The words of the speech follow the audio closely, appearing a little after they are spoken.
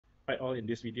Right, all in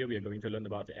this video, we are going to learn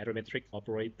about the arithmetic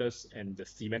operators and the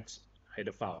cmath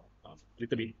header file. A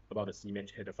little bit about the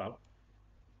cmath header file.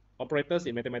 Operators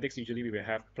in mathematics, usually we will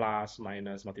have plus,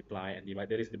 minus, multiply, and divide.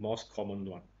 That is the most common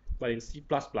one. But in C++,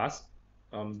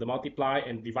 the multiply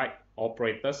and divide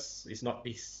operators is not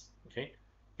this. Okay,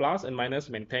 plus and minus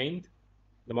maintained.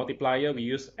 The multiplier we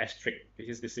use asterisk. This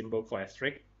is the symbol for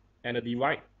asterisk. And the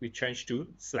divide we change to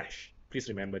slash. Please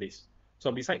remember this.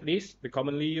 So beside this, the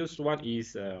commonly used one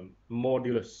is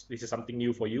modulus. This is something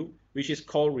new for you, which is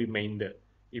called remainder.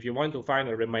 If you want to find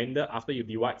a remainder after you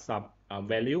divide some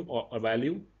value or a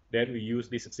value, then we use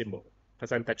this symbol,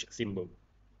 percentage symbol.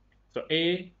 So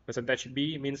A percentage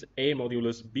B means A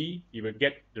modulus B, you will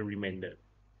get the remainder.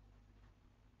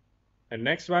 And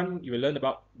next one, you will learn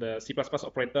about the C++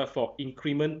 operator for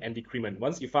increment and decrement.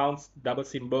 Once you found double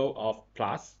symbol of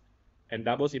plus and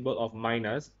double symbol of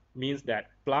minus, means that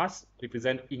plus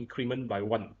represent increment by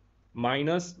 1.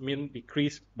 Minus means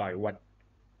decrease by 1.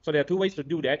 So there are two ways to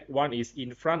do that. One is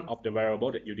in front of the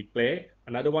variable that you declare.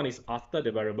 Another one is after the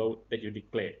variable that you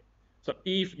declare. So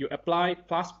if you apply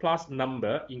plus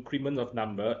number, increment of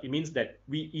number, it means that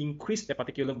we increase the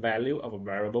particular value of a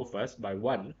variable first by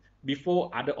 1 before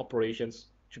other operations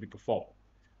should be performed.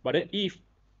 But then if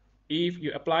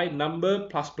you apply number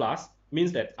plus,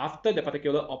 means that after the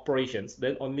particular operations,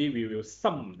 then only we will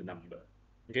sum the number.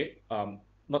 Okay,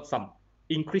 not sum,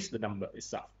 increase the number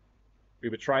itself. We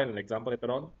will try an example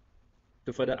later on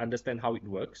to further understand how it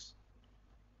works.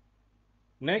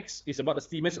 Next is about the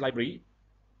cmath library.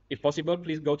 If possible,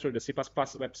 please go to the C++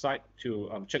 website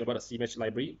to check about the cmath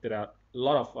library. There are a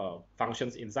lot of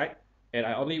functions inside, and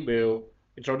I only will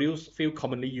introduce few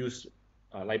commonly used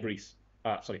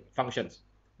functions.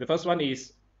 The first one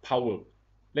is power.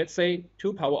 Let's say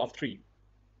 2 power of 3,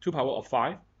 2 power of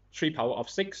 5, 3 power of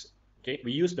 6. Okay,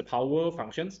 we use the power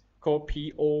functions called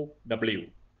POW.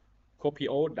 Called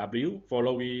POW,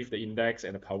 follow with the index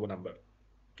and the power number.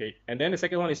 Okay, and then the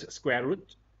second one is square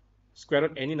root. Square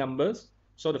root any numbers.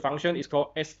 So the function is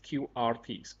called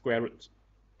SQRT, square root.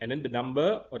 And then the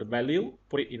number or the value,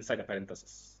 put it inside the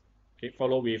parentheses. Okay,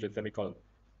 follow with the semicolon.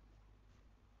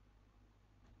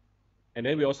 And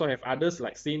then we also have others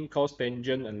like sin, cos,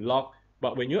 tangent, and log.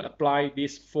 But when you apply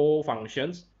these 4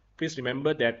 functions, please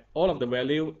remember that all of the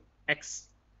value x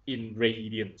in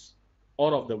radians.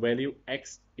 All of the value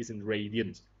x is in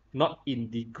radians, not in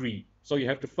degree. So you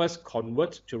have to first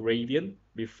convert to radian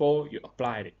before you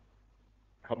apply it.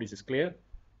 I hope this is clear.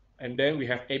 And then we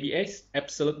have ABS,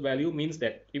 absolute value, means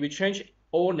that if we change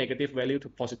all negative value to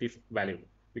positive value,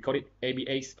 we call it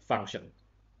ABS function.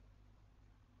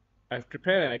 I've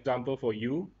prepared an example for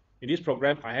you. In this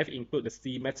program, I have included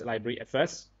the cmath library at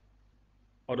first,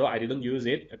 although I didn't use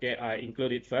it. Okay, I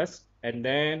include it first, and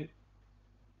then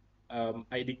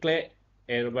I declare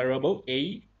a variable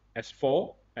a as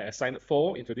 4. I assign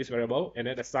 4 into this variable, and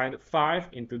then assign 5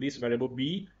 into this variable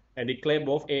b, and declare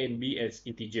both a and b as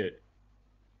integer.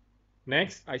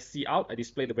 Next, I see out, I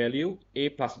display the value a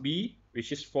plus b,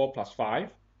 which is 4 plus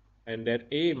 5, and then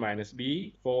a minus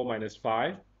b, 4 minus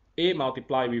 5, a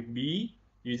multiply with b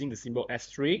using the symbol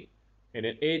asterisk, and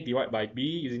then a divided by b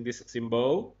using this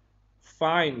symbol.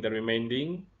 Find the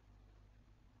remaining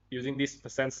using this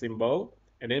percent symbol,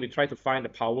 and then we try to find the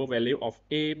power value of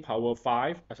a power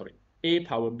a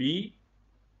power b.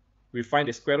 We find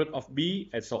the square root of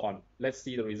b, and so on. Let's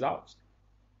see the results.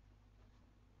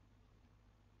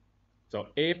 So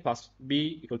a plus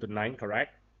b equal to 9,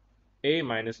 correct? A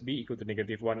minus b equal to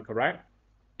 -1, correct?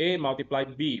 A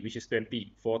multiplied b, which is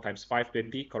 20. 4 times 5,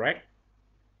 20, correct?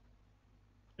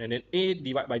 And then a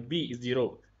divided by b is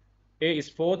 0. A is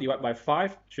 4 divided by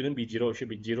 5, shouldn't be 0, it should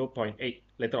be 0.8.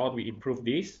 Later on, we improve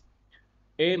this.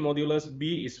 A modulus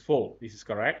b is 4, this is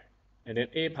correct. And then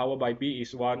a power by b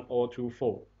is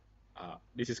 1024.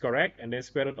 This is correct. And then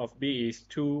square root of b is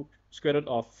 2, square root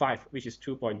of 5, which is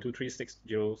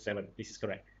 2.23607. This is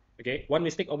correct. Okay, one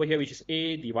mistake over here, which is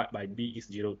a divided by b is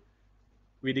 0.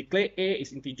 We declare a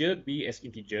is integer, b as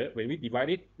integer. When we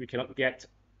divide it, we cannot get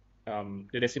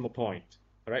the decimal point.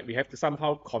 All right, we have to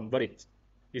somehow convert it.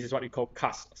 This is what we call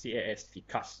cast, C-A-S-T,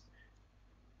 cast.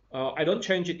 I don't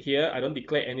change it here. I don't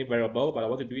declare any variable, but I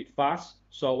want to do it fast.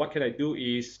 So what can I do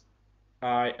is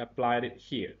I applied it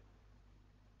here.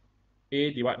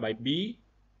 A divided by b.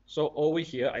 So over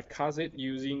here, I cast it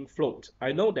using float.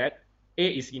 I know that a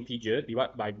is integer,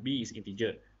 divided by b is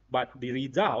integer. But the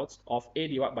results of a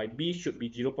divided by b should be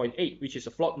 0.8, which is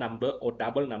a float number or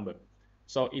double number.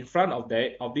 So in front of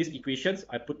these equations,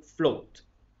 I put float.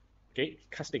 Okay,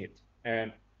 casting it.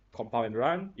 And compile and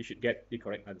run, you should get the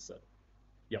correct answer.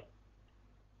 Yep.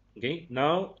 Okay,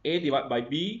 now a divided by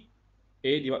b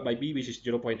A divided by B, which is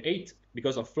 0.8.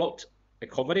 Because of float, I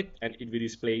convert it and it will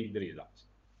display the results.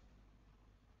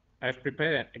 I've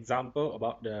prepared an example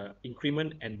about the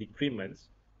increment and decrements.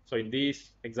 So in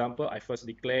this example, I first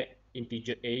declare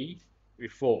integer A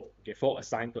with 4. Okay, 4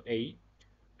 assigned to A.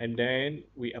 And then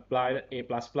we apply A++,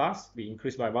 we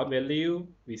increase by one value,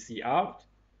 we see out.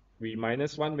 We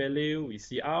minus one value, we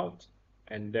see out.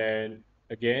 And then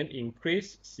again,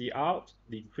 increase, see out,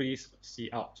 decrease, see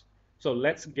out. So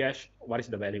let's guess what is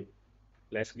the value.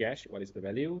 Let's guess what is the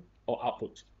value or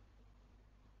output.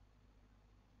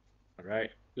 All right,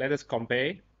 let us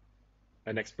compare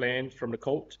and explain from the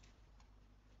code.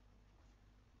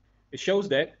 It shows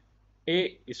that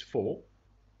A is 4,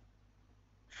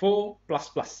 4 plus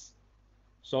plus.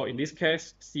 So in this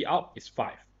case, C out is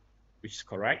 5, which is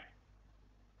correct.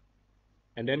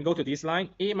 And then go to this line,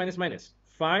 A minus minus,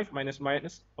 5 minus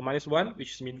minus, or minus 1,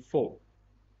 which means 4.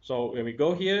 So when we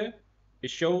go here, it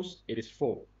shows it is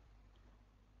 4.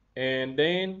 And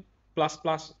then plus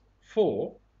plus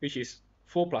 4, which is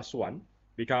 4 plus 1,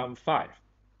 become 5.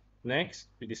 Next,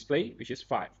 we display, which is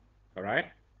 5, all right?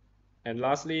 And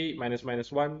lastly, minus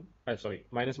minus 1,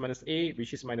 minus minus A,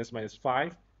 which is minus minus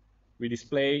 5, we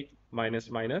display minus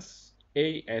minus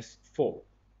A as 4.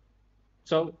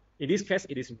 So in this case,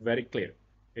 it is very clear.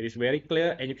 It is very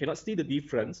clear, and you cannot see the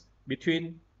difference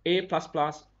between A++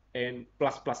 and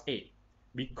plus plus A,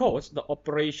 because the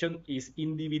operation is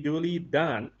individually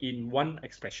done in one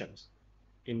expression,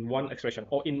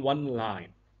 or in one line.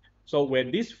 So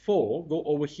when this 4 go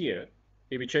over here,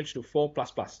 it will change to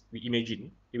 4++. We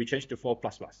imagine it will change to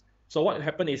 4++. So what will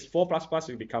happen is 4++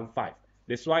 will become 5.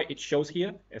 That's why it shows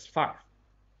here as 5.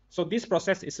 So this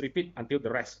process is repeat until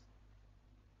the rest.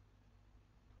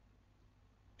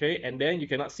 Okay, and then you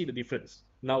cannot see the difference.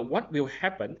 Now, what will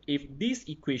happen if these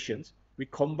equations, we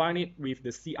combine it with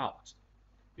the C out?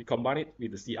 We combine it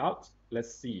with the C out.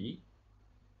 Let's see.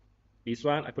 This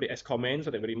one, I put it as comment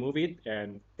so that we remove it,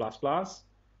 and plus plus,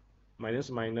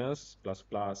 minus minus, plus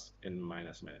plus, and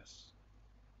minus minus.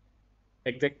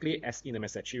 Exactly as in the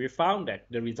message. We found that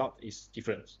the result is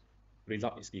different.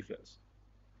 Result is different.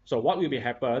 So what will be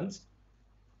happens?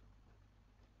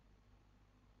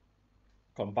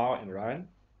 Compile and run.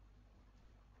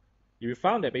 You will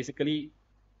find that basically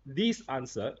this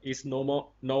answer is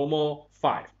normal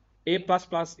 5. A++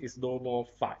 is normal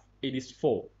 5. It is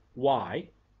 4. Why?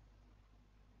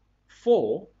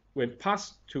 4, when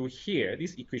passed to here,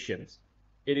 these equations,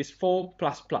 it is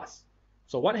 4++.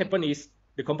 So what happened is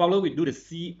the compiler will do the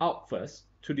C out first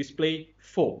to display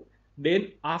 4.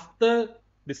 Then after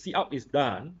the C out is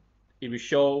done, it will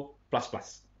show plus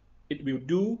plus. It will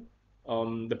do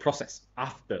the process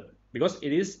after, because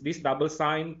it is this double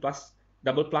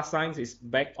plus signs is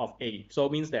back of A. So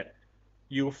it means that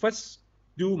you first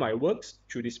do my works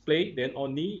to display, then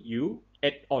only you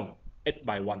add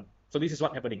by 1. So this is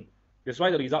what's happening. That's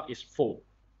why the result is 4.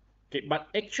 Okay, but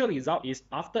actual result is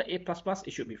after A++,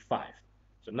 it should be 5.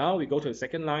 So now we go to the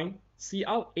second line, C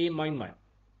out A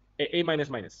minus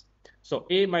minus. So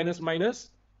A minus minus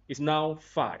is now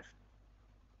 5.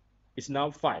 It's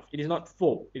now 5. It is not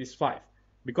 4, it is 5.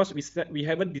 Because we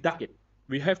haven't deducted.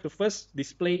 We have to first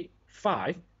display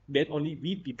 5, then only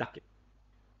we deduct it.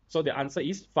 So the answer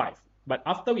is 5. But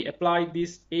after we apply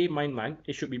this A minus,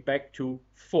 it should be back to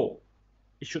 4.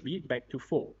 It should be back to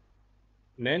 4.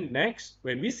 And then next,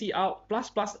 when we see out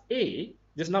plus A,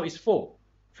 just now is 4.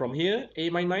 From here, A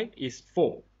minus is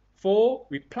 4. 4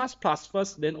 with plus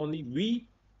first, then only we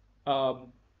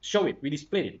show it, we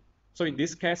display it. So in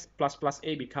this case, plus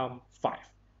A become 5.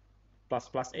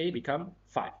 Plus A become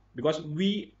 5. Because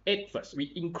we add first,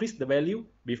 we increase the value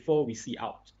before we see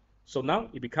out. So now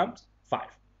it becomes 5.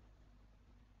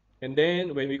 And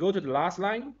then when we go to the last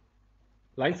line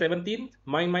 17,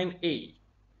 minus A.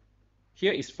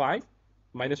 Here is 5,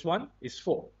 minus 1 is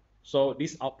 4. So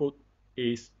this output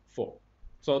is 4.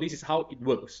 So this is how it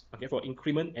works, okay, for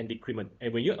increment and decrement.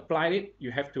 And when you apply it,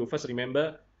 you have to first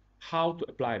remember how to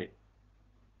apply it.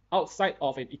 Outside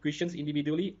of an equations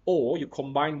individually, or you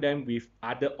combine them with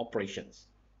other operations.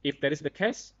 If that is the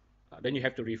case, then you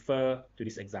have to refer to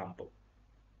this example.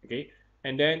 Okay,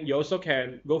 and then you also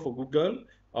can go for Google,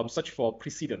 search for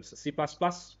precedence, C++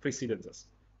 precedences,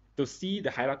 to see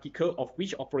the hierarchical of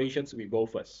which operations will go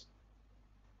first.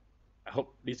 I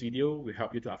hope this video will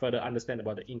help you to further understand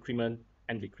about the increment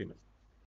and decrement.